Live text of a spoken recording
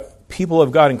people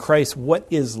of God in Christ, what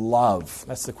is love?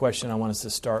 That's the question I want us to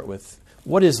start with.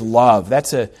 What is love?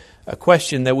 That's a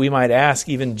question that we might ask,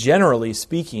 even generally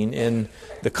speaking, in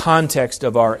the context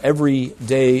of our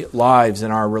everyday lives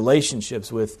and our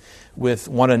relationships with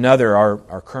one another.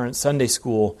 Our current Sunday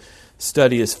school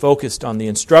study is focused on the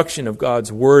instruction of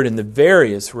God's Word in the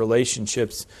various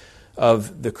relationships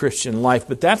of the Christian life.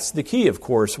 But that's the key, of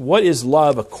course. What is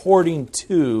love according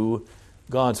to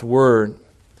God's Word?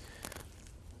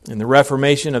 In the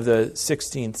Reformation of the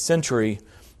 16th century,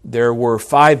 there were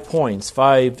 5 points,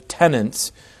 5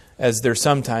 tenets, as they're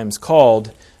sometimes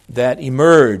called, that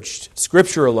emerged.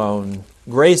 Scripture alone,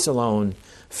 grace alone,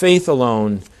 faith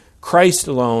alone, Christ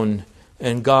alone,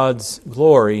 and God's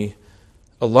glory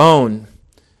alone.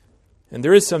 And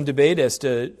there is some debate as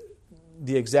to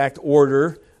the exact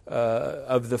order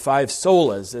of the 5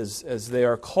 solas, as they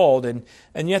are called, and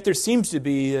yet there seems to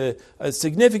be a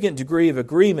significant degree of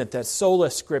agreement that sola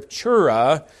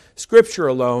scriptura, Scripture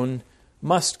alone,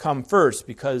 must come first,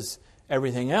 because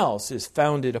everything else is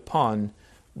founded upon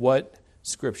what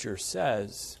Scripture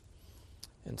says.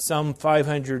 And some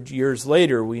 500 years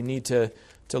later, we need to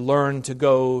learn to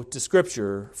go to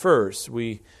Scripture first.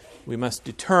 We must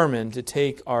determine to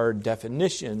take our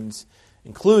definitions,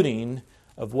 including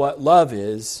of what love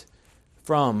is,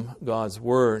 from God's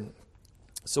Word.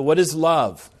 So what is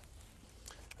love?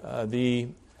 The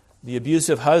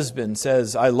abusive husband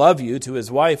says, "I love you," to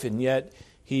his wife, and yet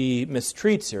he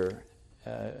mistreats her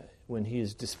when he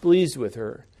is displeased with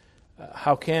her.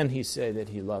 How can he say that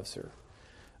he loves her?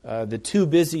 The too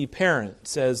busy parent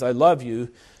says, "I love you,"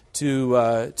 to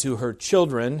her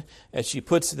children as she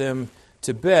puts them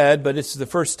to bed, but it's the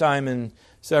first time in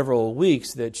several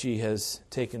weeks that she has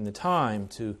taken the time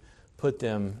to put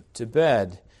them to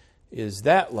bed. Is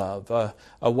that love?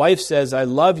 A wife says, "I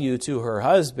love you," to her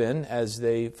husband as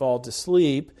they fall to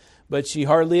sleep, but she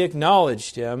hardly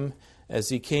acknowledged him as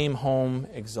he came home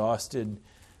exhausted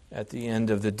at the end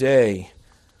of the day.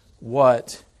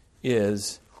 What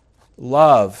is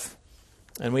love?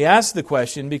 And we ask the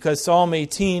question because Psalm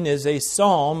 18 is a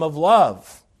psalm of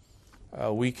love.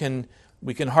 We can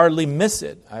hardly miss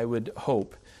it, I would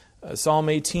hope. Psalm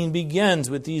 18 begins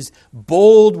with these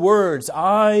bold words,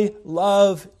 "I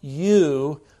love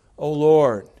you, O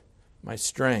Lord, my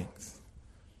strength."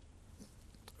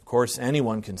 Of course,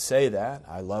 anyone can say that.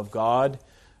 I love God.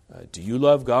 Do you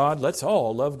love God? Let's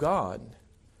all love God.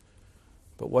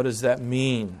 But what does that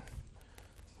mean?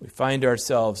 We find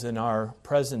ourselves in our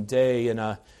present day in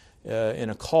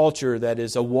a culture that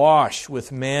is awash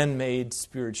with man-made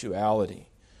spirituality.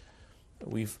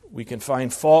 We can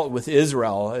find fault with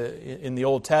Israel in the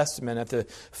Old Testament at the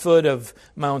foot of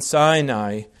Mount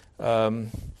Sinai.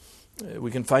 We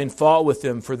can find fault with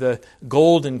them for the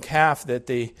golden calf that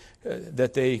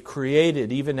they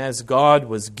created, even as God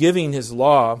was giving His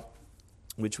law,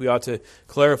 which we ought to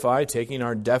clarify, taking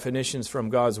our definitions from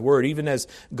God's Word, even as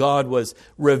God was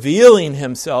revealing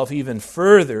Himself even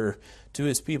further to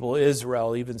His people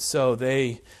Israel. Even so,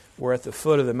 they were at the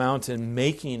foot of the mountain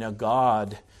making a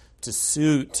god to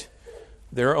suit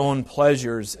their own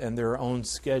pleasures and their own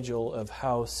schedule of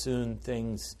how soon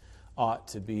things ought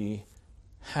to be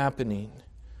happening.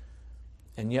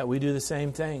 And yet we do the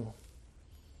same thing.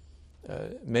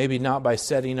 Maybe not by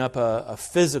setting up a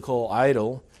physical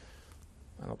idol.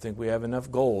 I don't think we have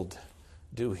enough gold,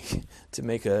 do we, to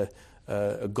make a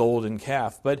golden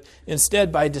calf. But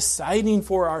instead by deciding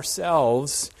for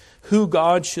ourselves who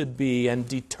God should be and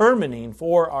determining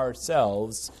for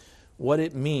ourselves what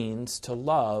it means to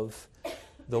love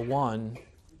the one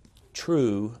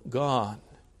true God.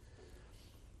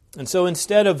 And so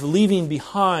instead of leaving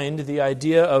behind the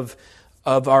idea of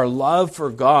our love for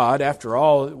God, after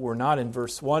all, we're not in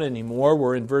verse 1 anymore,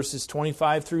 we're in verses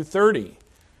 25 through 30.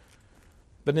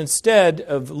 But instead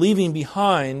of leaving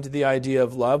behind the idea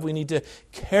of love, we need to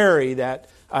carry that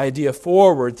idea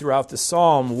forward throughout the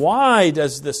psalm. Why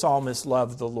does the psalmist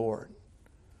love the Lord?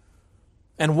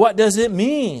 And what does it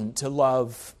mean to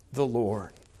love the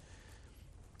Lord?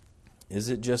 Is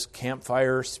it just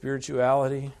campfire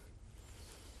spirituality?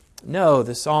 No,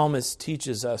 the psalmist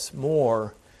teaches us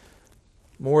more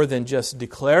than just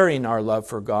declaring our love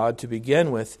for God. To begin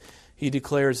with, he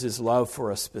declares his love for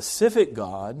a specific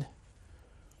God,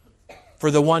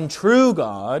 for the one true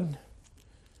God.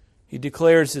 He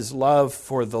declares his love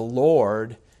for the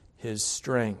Lord, his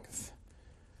strength.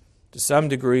 To some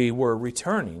degree, we're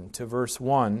returning to verse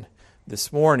 1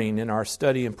 this morning in our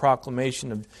study and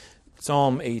proclamation of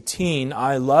Psalm 18.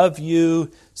 I love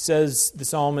you, says the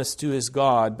psalmist to his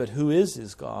God. But who is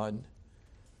his God?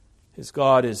 His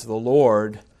God is the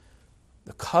Lord,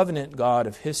 the covenant God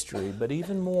of history. But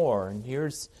even more, and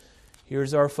here's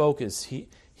Here's our focus.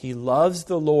 He loves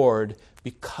the Lord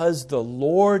because the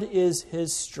Lord is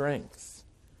his strength.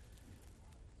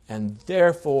 And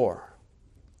therefore,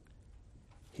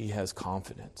 he has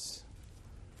confidence.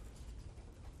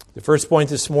 The first point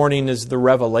this morning is the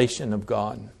revelation of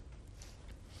God.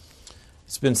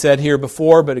 It's been said here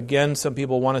before, but again, some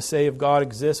people want to say if God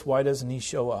exists, why doesn't he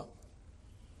show up?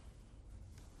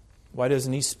 Why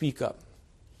doesn't he speak up?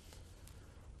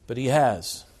 But he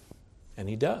has, and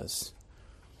he does.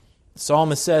 The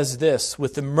psalmist says this,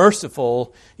 with the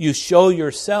merciful, you show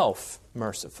yourself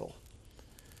merciful.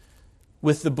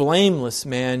 With the blameless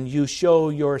man, you show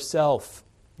yourself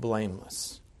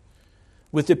blameless.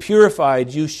 With the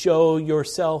purified, you show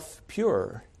yourself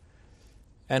pure.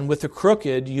 And with the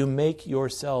crooked, you make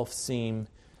yourself seem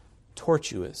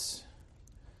tortuous.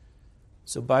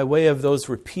 So by way of those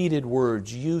repeated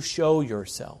words, you show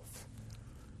yourself.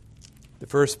 The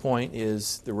first point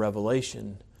is the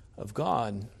revelation of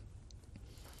God.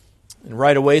 And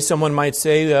right away, someone might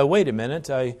say, wait a minute,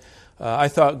 I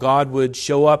thought God would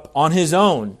show up on his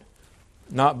own,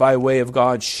 not by way of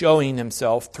God showing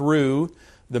himself through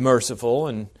the merciful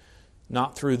and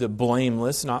not through the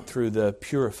blameless, not through the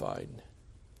purified.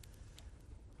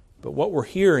 But what we're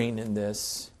hearing in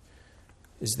this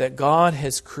is that God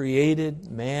has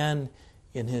created man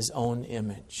in his own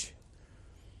image.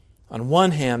 On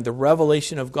one hand, the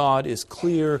revelation of God is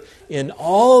clear in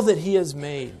all that he has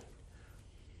made.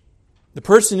 The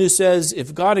person who says,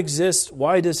 if God exists,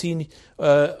 why doesn't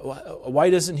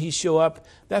he show up?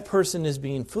 That person is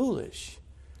being foolish.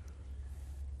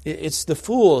 It's the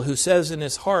fool who says in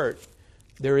his heart,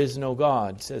 there is no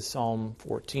God, says Psalm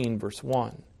 14, verse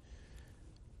 1.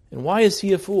 And why is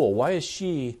he a fool? Why is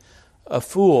she a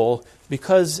fool?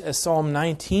 Because, as Psalm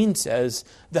 19 says,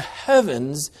 the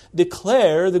heavens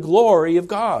declare the glory of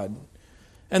God,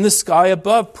 and the sky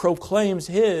above proclaims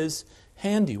his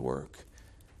handiwork.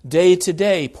 Day to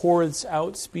day pours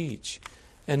out speech,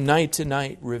 and night to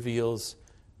night reveals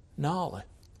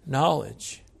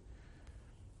knowledge.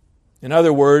 In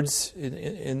other words,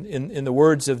 in the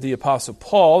words of the Apostle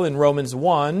Paul in Romans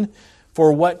 1,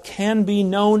 for what can be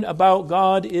known about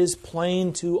God is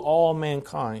plain to all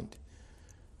mankind,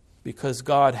 because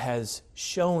God has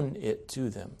shown it to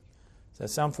them. Does that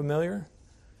sound familiar?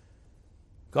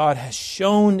 God has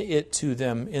shown it to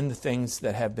them in the things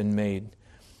that have been made.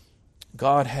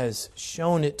 God has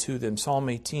shown it to them. Psalm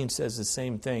 18 says the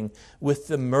same thing. With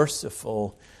the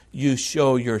merciful, you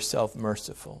show yourself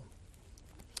merciful.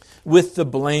 With the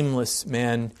blameless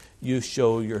man, you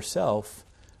show yourself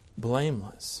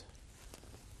blameless.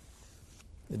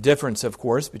 The difference, of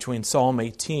course, between Psalm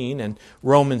 18 and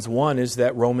Romans 1 is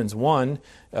that Romans 1,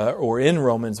 in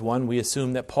Romans 1, we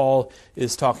assume that Paul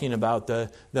is talking about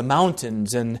the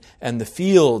mountains and the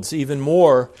fields. Even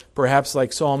more, perhaps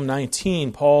like Psalm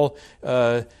 19, Paul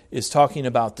is talking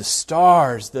about the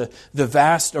stars, the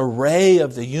vast array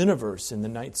of the universe in the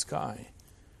night sky.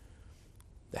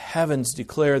 The heavens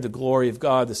declare the glory of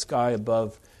God, the sky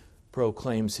above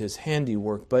proclaims his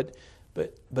handiwork. But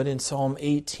in Psalm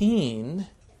 18,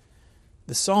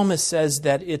 the psalmist says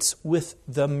that it's with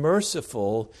the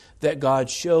merciful that God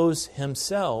shows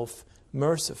himself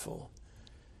merciful.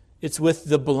 It's with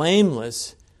the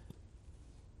blameless,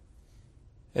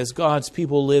 as God's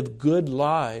people live good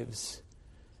lives,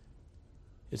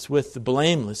 it's with the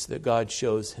blameless that God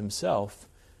shows himself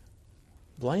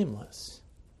blameless.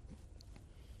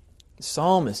 The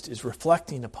psalmist is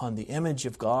reflecting upon the image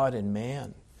of God in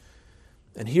man.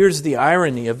 And here's the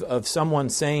irony of someone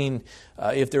saying,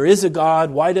 if there is a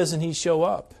God, why doesn't he show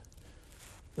up?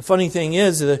 The funny thing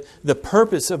is, the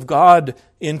purpose of God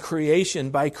in creation,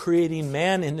 by creating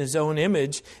man in his own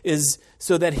image, is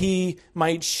so that he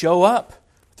might show up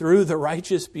through the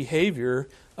righteous behavior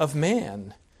of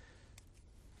man.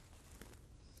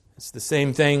 It's the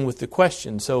same thing with the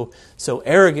question, so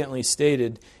arrogantly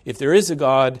stated, if there is a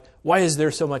God, why is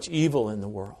there so much evil in the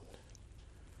world?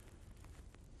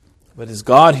 But as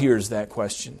God hears that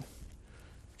question,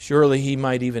 surely he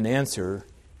might even answer,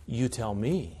 you tell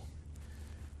me.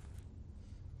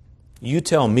 You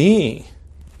tell me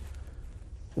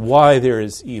why there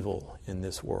is evil in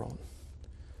this world.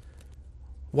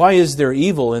 Why is there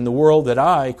evil in the world that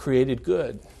I created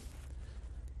good?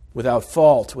 Without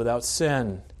fault, without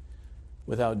sin,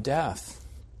 without death.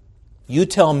 You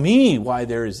tell me why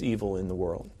there is evil in the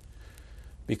world.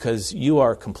 Because you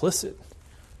are complicit,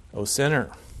 O sinner.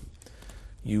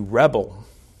 You rebel.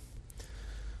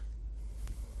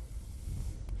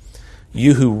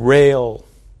 You who rail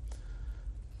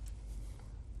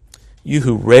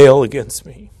against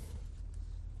me.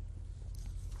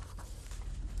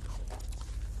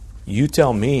 You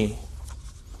tell me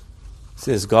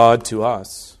Says God to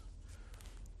us,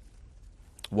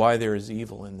 why there is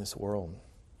evil in this world.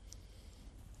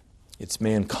 It's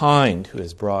mankind who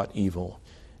has brought evil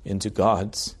into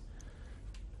God's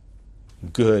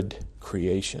good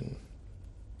creation.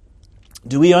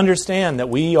 Do we understand that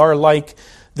we are like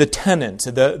the tenant,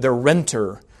 the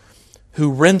renter, who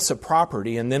rents a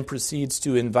property and then proceeds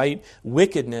to invite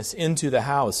wickedness into the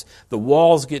house? The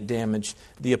walls get damaged,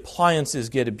 the appliances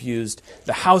get abused,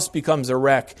 the house becomes a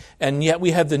wreck, and yet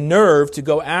we have the nerve to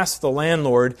go ask the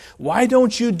landlord, why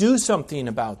don't you do something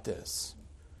about this?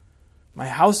 My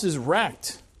house is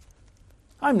wrecked.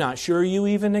 I'm not sure you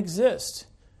even exist,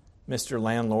 Mr.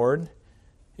 Landlord,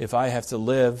 if I have to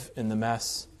live in the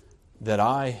mess that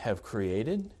I have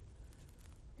created.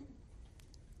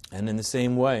 And in the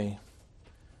same way,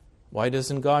 why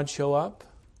doesn't God show up?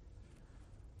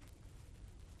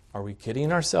 Are we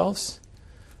kidding ourselves?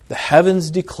 The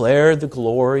heavens declare the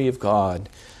glory of God.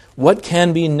 What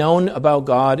can be known about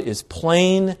God is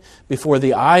plain before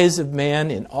the eyes of man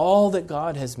in all that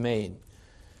God has made.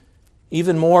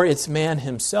 Even more, it's man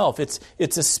himself. It's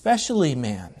especially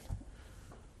man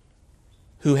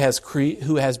who has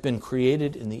been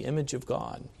created in the image of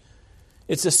God.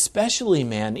 It's especially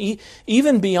man,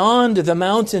 even beyond the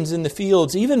mountains and the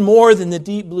fields, even more than the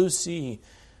deep blue sea,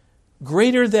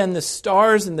 greater than the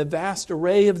stars and the vast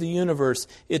array of the universe.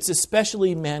 It's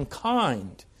especially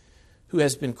mankind who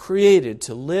has been created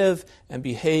to live and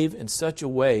behave in such a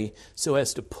way so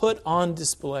as to put on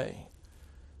display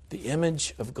the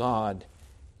image of God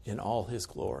in all His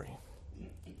glory.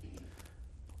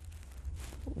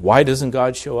 Why doesn't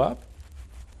God show up?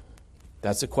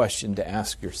 That's a question to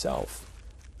ask yourself,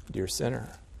 dear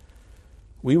sinner.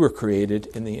 We were created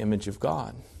in the image of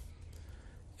God,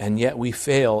 and yet we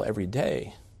fail every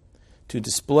day to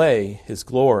display His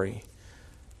glory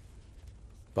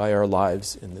by our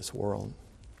lives in this world.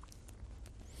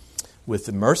 With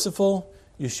the merciful,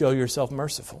 you show yourself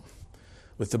merciful.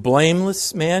 With the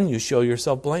blameless man, you show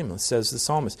yourself blameless, says the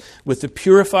psalmist. With the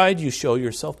purified, you show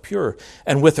yourself pure.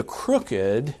 And with the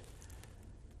crooked,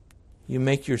 you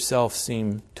make yourself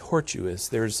seem tortuous.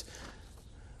 There's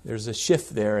a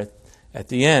shift there at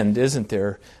the end, isn't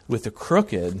there? With the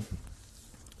crooked,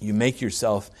 you make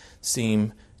yourself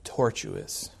seem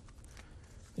tortuous.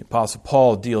 The Apostle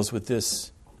Paul deals with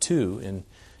this too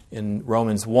in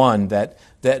Romans 1,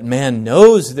 that man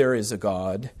knows there is a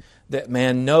God, that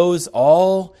man knows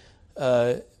all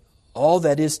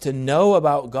that is to know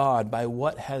about God by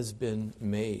what has been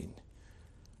made.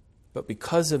 But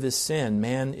because of his sin,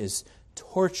 man is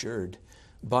tortured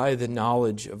by the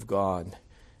knowledge of God.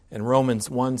 And Romans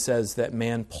 1 says that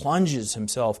man plunges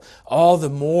himself all the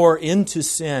more into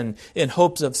sin in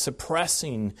hopes of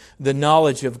suppressing the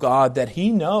knowledge of God that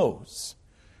he knows,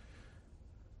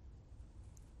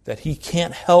 that he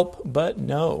can't help but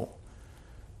know,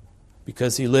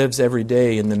 because he lives every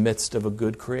day in the midst of a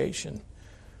good creation.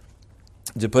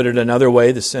 To put it another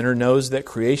way, the sinner knows that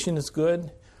creation is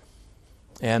good,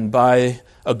 and by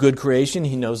a good creation,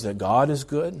 he knows that God is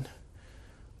good.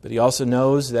 But he also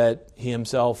knows that he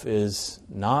himself is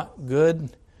not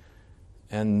good,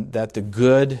 and that the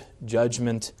good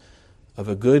judgment of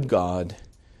a good God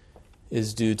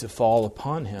is due to fall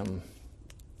upon him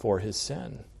for his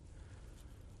sin.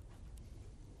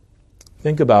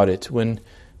 Think about it. When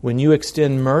you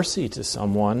extend mercy to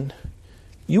someone,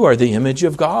 you are the image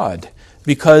of God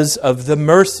because of the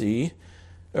mercy,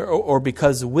 or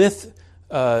because with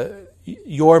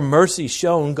your mercy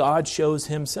shown, God shows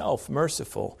Himself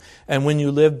merciful. And when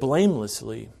you live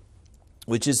blamelessly,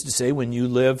 which is to say when you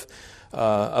live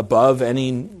above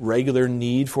any regular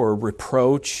need for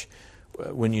reproach,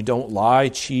 when you don't lie,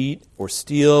 cheat, or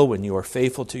steal, when you are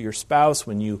faithful to your spouse,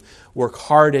 when you work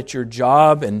hard at your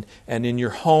job and in your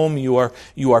home, you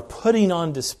are putting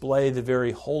on display the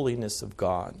very holiness of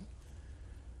God.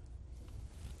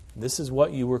 This is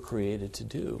what you were created to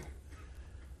do.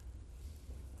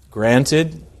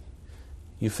 Granted,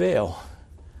 you fail.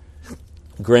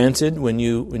 Granted, when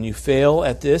you fail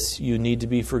at this, you need to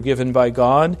be forgiven by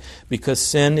God, because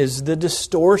sin is the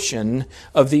distortion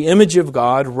of the image of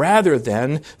God rather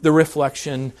than the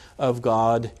reflection of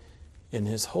God in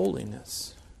His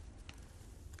holiness.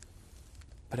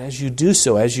 But as you do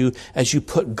so, as you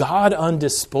put God on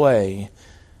display,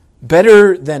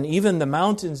 better than even the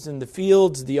mountains and the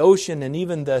fields, the ocean, and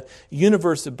even the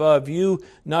universe above, you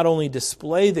not only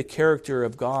display the character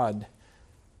of God,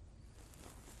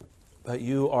 but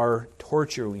you are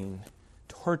torturing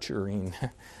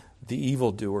the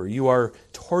evildoer. You are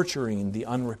torturing the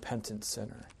unrepentant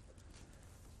sinner.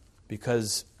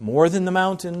 Because more than the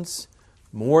mountains,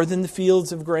 more than the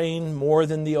fields of grain, more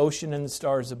than the ocean and the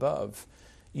stars above,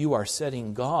 you are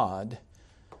setting God,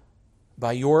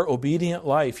 by your obedient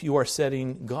life, you are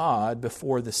setting God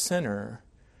before the sinner,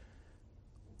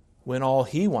 when all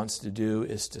he wants to do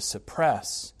is to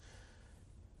suppress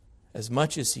as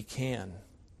much as he can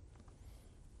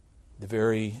the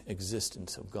very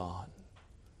existence of God.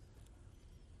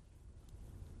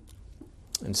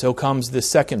 And so comes the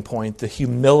second point, the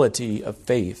humility of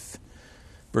faith.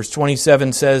 Verse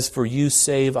 27 says, "For you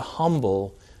save a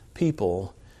humble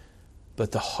people,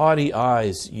 but the haughty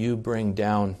eyes you bring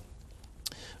down."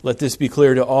 Let this be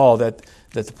clear to all, that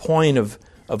the point of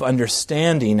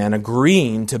understanding and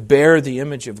agreeing to bear the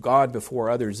image of God before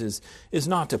others is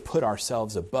not to put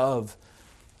ourselves above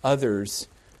others.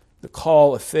 The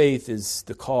call of faith is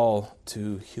the call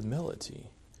to humility.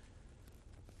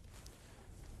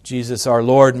 Jesus our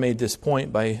Lord made this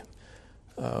point by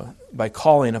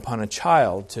calling upon a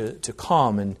child to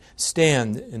come and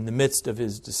stand in the midst of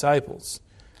his disciples.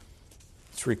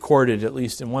 It's recorded, at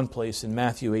least in one place in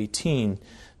Matthew 18,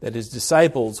 that his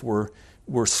disciples were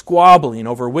squabbling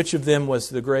over which of them was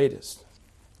the greatest.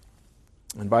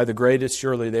 And by the greatest,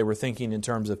 surely they were thinking in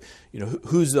terms of,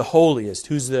 who's the holiest,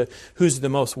 who's the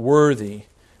most worthy,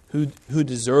 who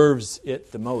deserves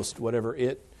it the most, whatever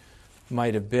it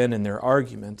might have been in their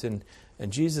argument. And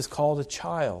Jesus called a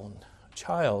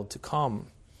child to come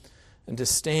and to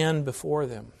stand before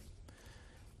them.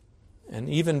 And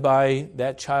even by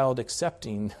that child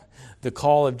accepting the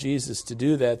call of Jesus to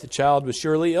do that, the child was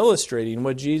surely illustrating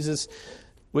what Jesus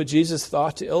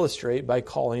thought to illustrate by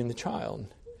calling the child.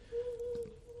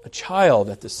 A child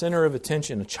at the center of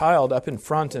attention, a child up in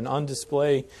front and on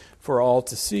display for all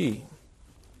to see.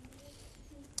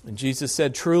 And Jesus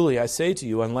said, "Truly, I say to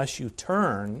you, unless you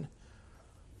turn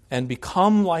and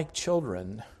become like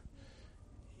children,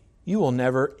 you will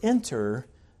never enter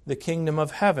the kingdom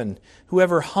of heaven.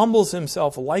 Whoever humbles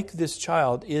himself like this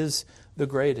child is the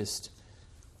greatest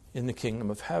in the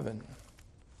kingdom of heaven."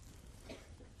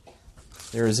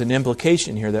 There is an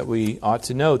implication here that we ought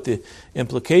to note. The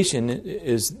implication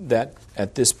is that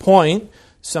at this point,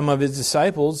 some of his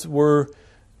disciples were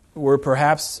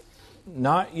perhaps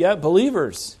not yet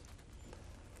believers.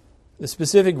 The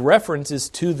specific reference is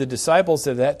to the disciples.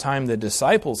 At that time, the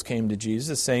disciples came to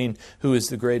Jesus saying, "Who is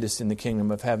the greatest in the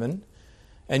kingdom of heaven?"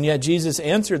 And yet Jesus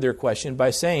answered their question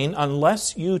by saying,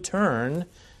 "Unless you turn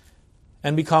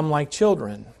and become like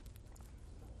children,"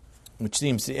 which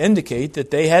seems to indicate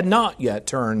that they had not yet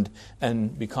turned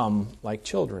and become like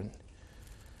children.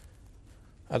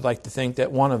 I'd like to think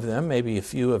that one of them, maybe a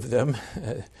few of them,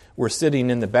 were sitting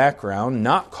in the background,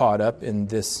 not caught up in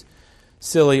this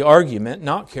silly argument,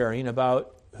 not caring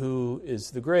about who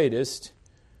is the greatest.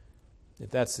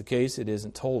 If that's the case, it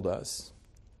isn't told us.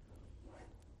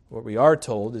 What we are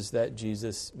told is that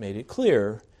Jesus made it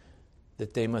clear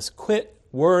that they must quit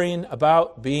worrying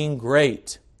about being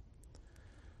great.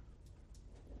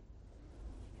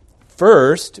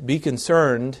 First, be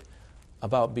concerned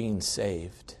about being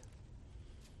saved.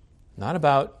 Not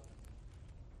about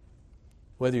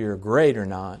whether you're great or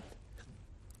not,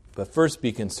 but first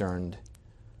be concerned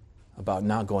about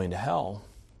not going to hell.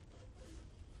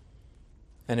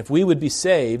 And if we would be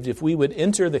saved, if we would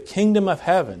enter the kingdom of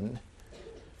heaven,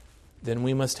 then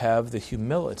we must have the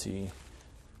humility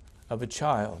of a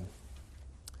child.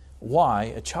 Why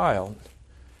a child?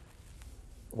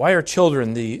 Why are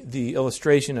children the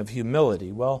illustration of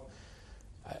humility? Well,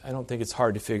 I don't think it's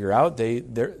hard to figure out.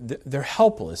 They're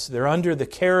helpless. They're under the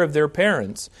care of their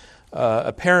parents.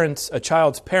 A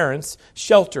child's parents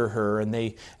shelter her, and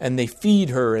they feed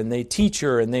her, and they teach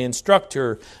her, and they instruct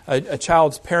her. A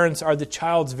child's parents are the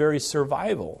child's very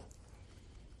survival.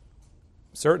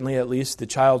 Certainly, at least, the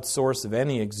child's source of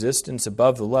any existence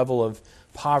above the level of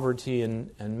poverty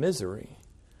and misery.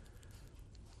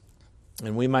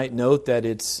 And we might note that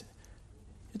it's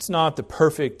not the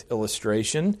perfect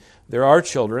illustration. There are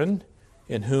children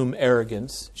in whom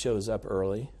arrogance shows up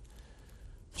early.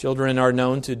 Children are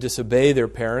known to disobey their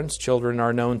parents. Children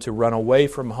are known to run away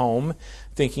from home,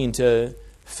 thinking to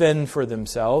fend for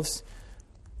themselves.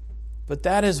 But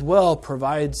that as well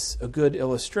provides a good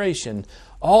illustration.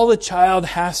 All the child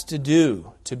has to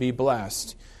do to be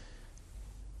blessed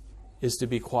is to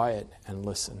be quiet and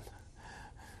listen.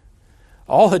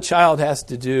 All the child has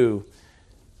to do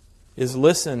is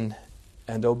listen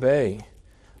and obey.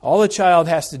 All the child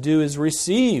has to do is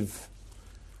receive.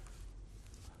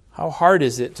 How hard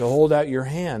is it to hold out your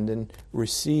hand and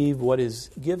receive what is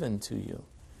given to you?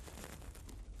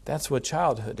 That's what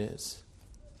childhood is.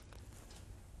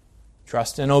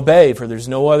 Trust and obey, for there's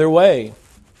no other way.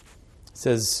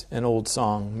 Says an old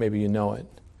song, maybe you know it.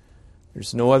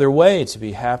 There's no other way to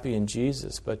be happy in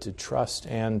Jesus but to trust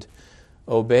and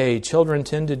obey. Children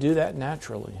tend to do that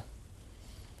naturally.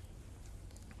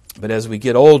 But as we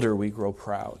get older, we grow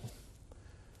proud.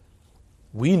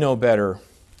 We know better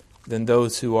than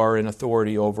those who are in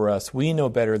authority over us. We know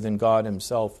better than God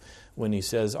Himself when He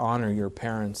says, honor your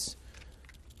parents,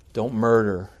 don't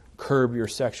murder, curb your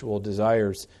sexual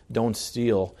desires, don't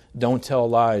steal, don't tell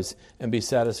lies, and be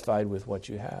satisfied with what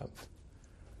you have.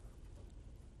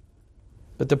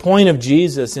 But the point of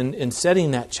Jesus in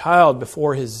setting that child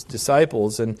before His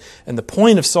disciples, and the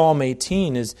point of Psalm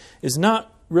 18 is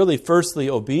not really firstly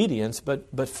obedience,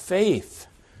 but faith.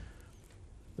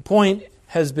 The point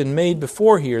has been made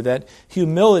before here that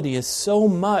humility is so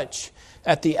much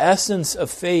at the essence of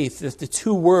faith that the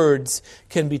two words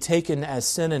can be taken as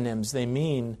synonyms. They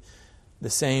mean the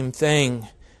same thing.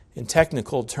 In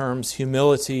technical terms,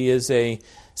 humility is a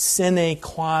sine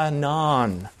qua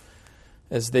non,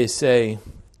 as they say,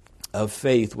 of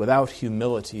faith. Without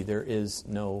humility, there is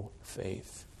no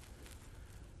faith.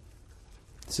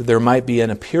 So there might be an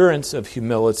appearance of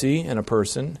humility in a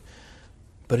person,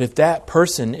 but if that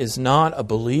person is not a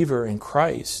believer in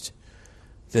Christ,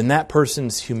 then that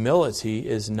person's humility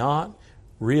is not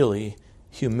really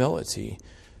humility.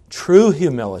 True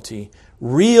humility,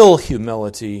 real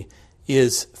humility,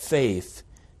 is faith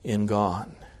in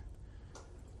God.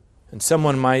 And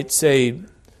someone might say,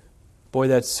 boy,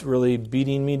 that's really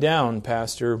beating me down,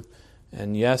 Pastor.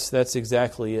 And yes, that's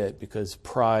exactly it, because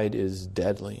pride is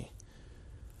deadly.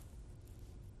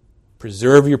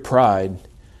 Preserve your pride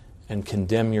and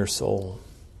condemn your soul.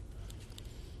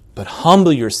 But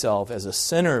humble yourself as a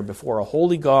sinner before a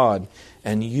holy God,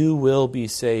 and you will be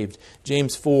saved.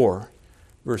 James 4,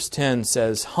 verse 10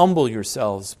 says, humble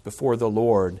yourselves before the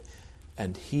Lord,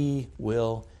 and He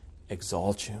will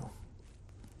exalt you.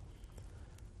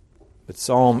 But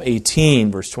Psalm 18,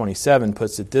 verse 27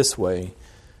 puts it this way,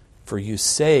 for you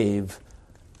save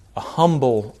a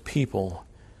humble people,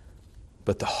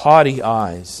 but the haughty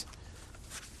eyes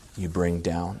you bring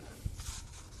down.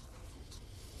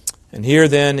 And here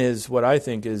then is what I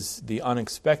think is the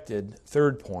unexpected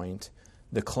third point,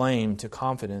 the claim to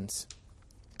confidence.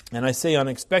 And I say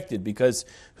unexpected because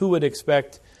who would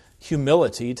expect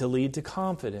humility to lead to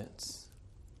confidence?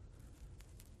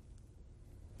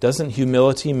 Doesn't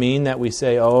humility mean that we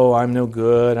say, oh, I'm no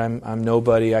good, I'm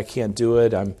nobody, I can't do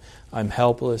it, I'm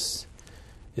helpless?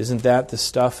 Isn't that the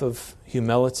stuff of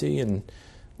humility? And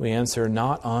we answer,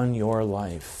 not on your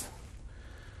life.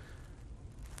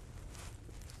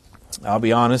 I'll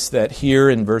be honest that here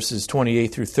in verses 28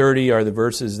 through 30 are the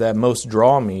verses that most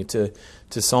draw me to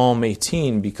Psalm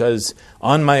 18, because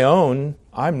on my own,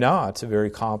 I'm not a very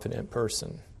confident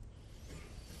person.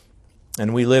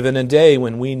 And we live in a day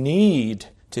when we need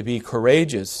to be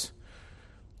courageous,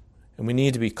 and we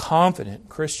need to be confident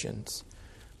Christians.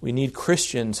 We need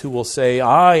Christians who will say,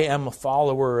 I am a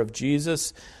follower of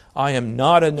Jesus. I am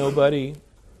not a nobody.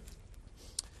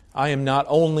 I am not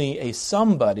only a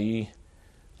somebody,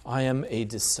 I am a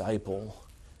disciple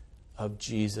of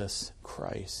Jesus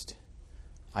Christ.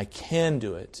 I can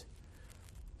do it.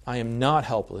 I am not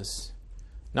helpless.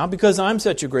 Not because I'm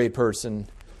such a great person,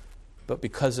 but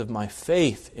because of my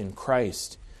faith in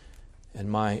Christ and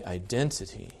my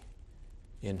identity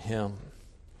in Him.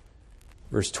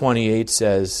 Verse 28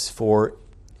 says, For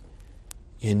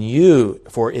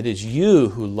it is you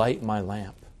who light my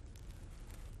lamp.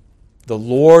 The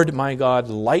Lord my God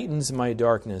lightens my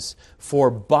darkness, for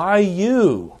by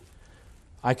you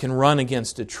I can run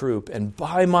against a troop, and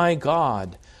by my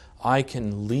God I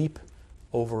can leap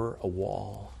over a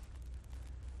wall.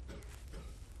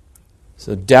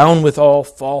 So down with all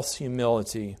false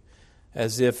humility,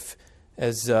 as if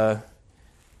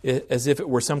it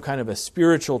were some kind of a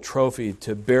spiritual trophy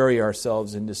to bury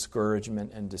ourselves in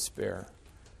discouragement and despair.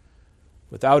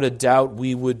 Without a doubt,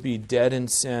 we would be dead in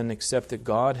sin, except that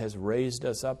God has raised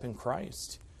us up in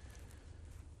Christ.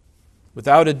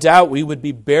 Without a doubt, we would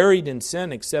be buried in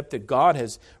sin, except that God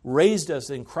has raised us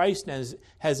in Christ and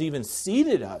has even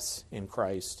seated us in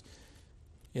Christ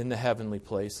in the heavenly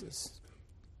places.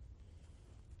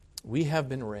 We have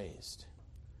been raised.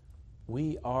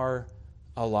 We are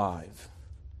alive.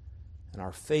 And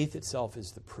our faith itself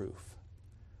is the proof.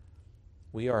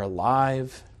 We are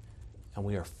alive, and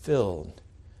we are filled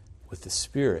with the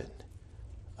Spirit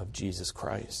of Jesus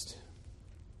Christ.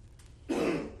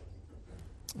 And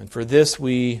for this,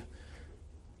 we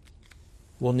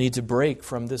will need to break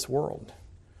from this world.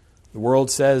 The world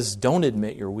says, don't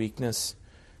admit your weakness.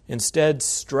 Instead,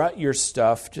 strut your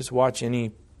stuff. Just watch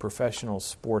any professional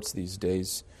sports these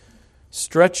days.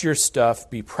 Strut your stuff.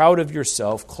 Be proud of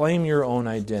yourself. Claim your own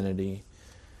identity.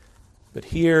 But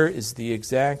here is the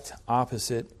exact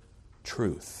opposite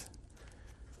truth.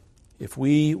 if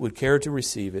we would care to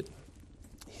receive it,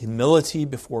 humility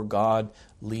before God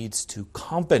leads to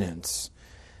confidence.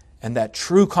 And that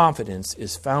true confidence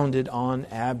is founded on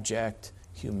abject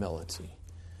humility.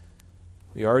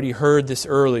 We already heard this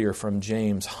earlier from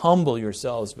James. Humble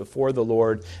yourselves before the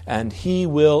Lord, and He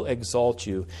will exalt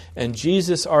you. And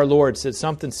Jesus, our Lord, said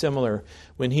something similar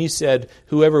when He said,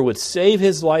 whoever would save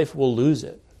his life will lose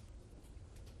it.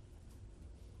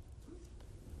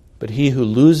 But he who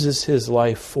loses his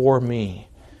life for me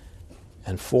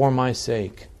and for my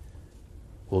sake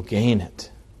will gain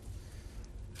it.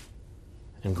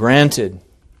 And granted,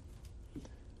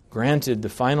 the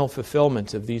final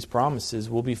fulfillment of these promises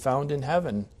will be found in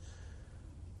heaven.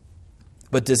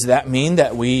 But does that mean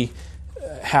that we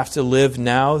have to live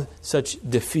now such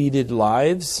defeated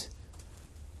lives?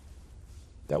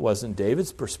 That wasn't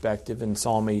David's perspective in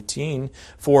Psalm 18.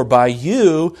 For by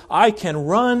you I can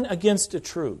run against a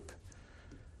troop,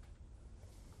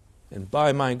 and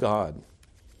by my God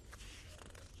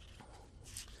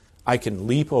I can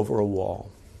leap over a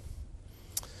wall.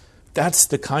 That's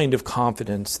the kind of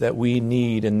confidence that we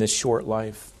need in this short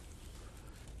life.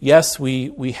 Yes,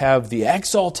 we have the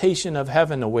exaltation of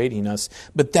heaven awaiting us,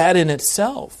 but that in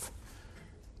itself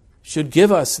should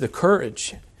give us the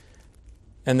courage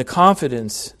and the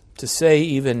confidence to say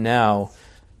even now,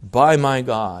 by my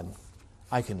God,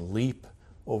 I can leap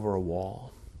over a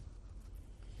wall.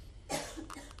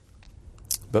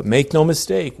 But make no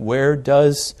mistake, where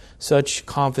does such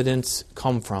confidence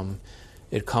come from?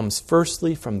 It comes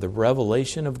firstly from the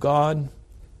revelation of God.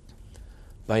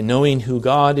 By knowing who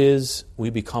God is, we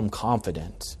become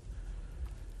confident.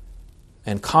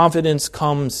 And confidence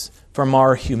comes from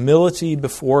our humility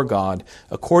before God.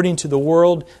 According to the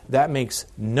world, that makes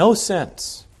no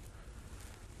sense.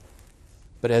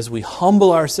 But as we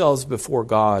humble ourselves before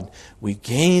God, we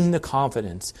gain the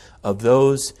confidence of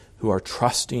those who are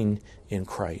trusting in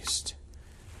Christ.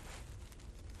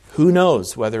 Who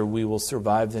knows whether we will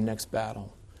survive the next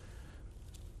battle?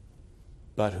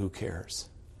 But who cares?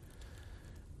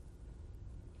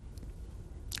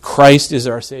 Christ is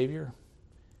our Savior.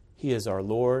 He is our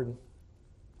Lord.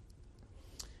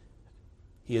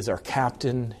 He is our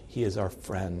captain. He is our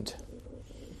friend.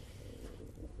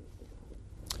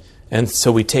 And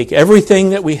so we take everything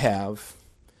that we have,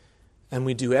 and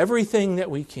we do everything that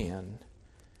we can,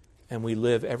 and we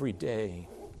live every day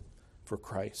for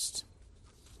Christ.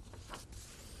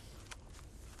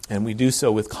 And we do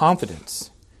so with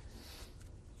confidence.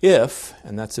 If,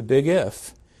 and that's a big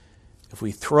if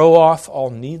we throw off all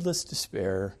needless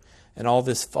despair and all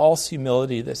this false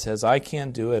humility that says, I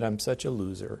can't do it, I'm such a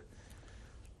loser,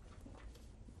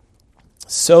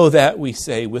 so that we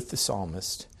say with the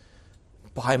psalmist,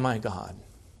 by my God,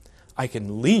 I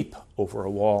can leap over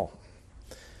a wall.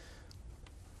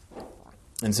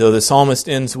 And so the psalmist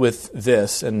ends with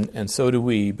this, and so do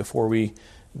we, before we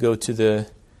go to the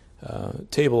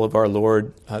table of our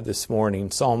Lord this morning.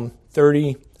 Psalm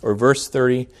 30, or verse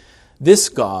 30, this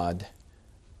God,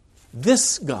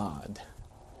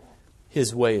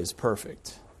 His way is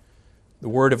perfect. The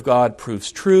Word of God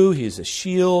proves true. He is a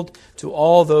shield to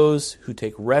all those who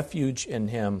take refuge in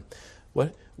Him.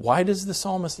 Why does the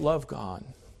psalmist love God?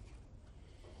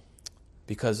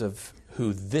 Because of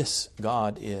who this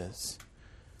God is.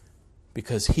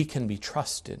 Because He can be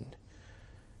trusted.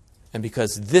 And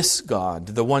because this God,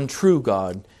 the one true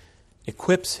God,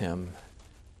 equips him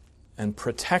and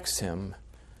protects him,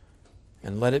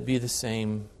 and let it be the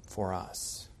same for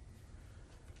us.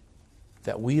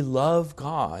 That we love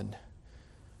God,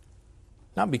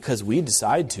 not because we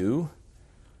decide to,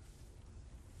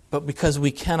 but because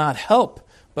we cannot help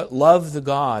but love the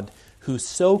God who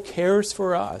so cares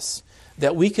for us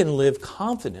that we can live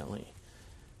confidently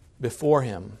before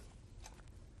Him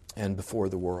and before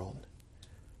the world.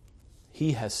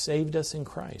 He has saved us in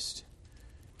Christ.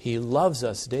 He loves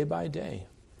us day by day.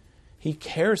 He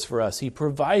cares for us. He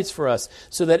provides for us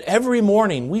so that every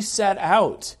morning we set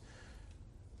out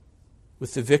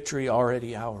with the victory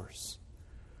already ours.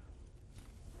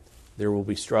 There will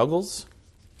be struggles.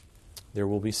 There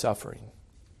will be suffering.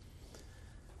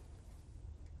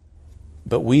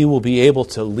 But we will be able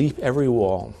to leap every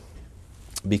wall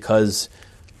because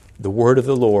the word of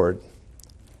the Lord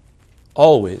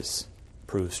always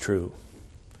proves true.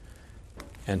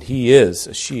 And He is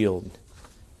a shield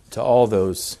to all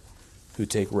those who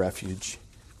take refuge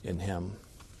in Him.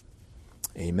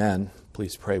 Amen.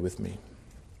 Please pray with me.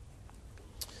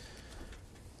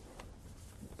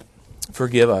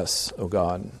 Forgive us, O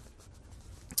God,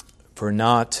 for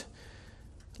not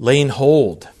laying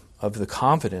hold of the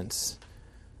confidence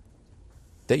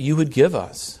that You would give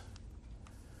us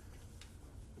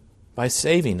by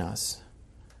saving us,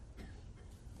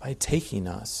 by taking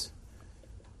us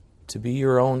to be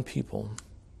your own people.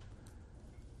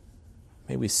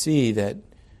 May we see that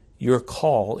your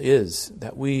call is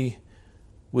that we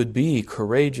would be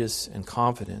courageous and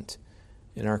confident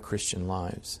in our Christian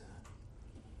lives.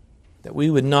 That we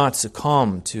would not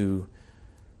succumb to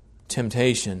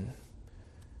temptation.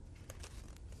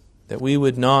 That we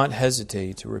would not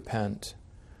hesitate to repent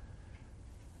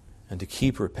and to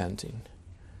keep repenting.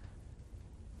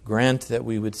 Grant that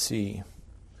we would see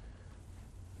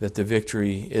that the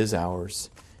victory is ours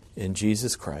in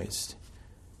Jesus Christ,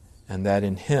 and that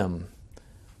in Him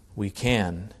we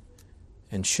can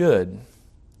and should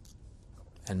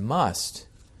and must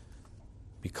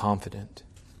be confident.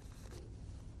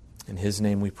 In His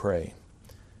name we pray.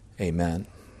 Amen.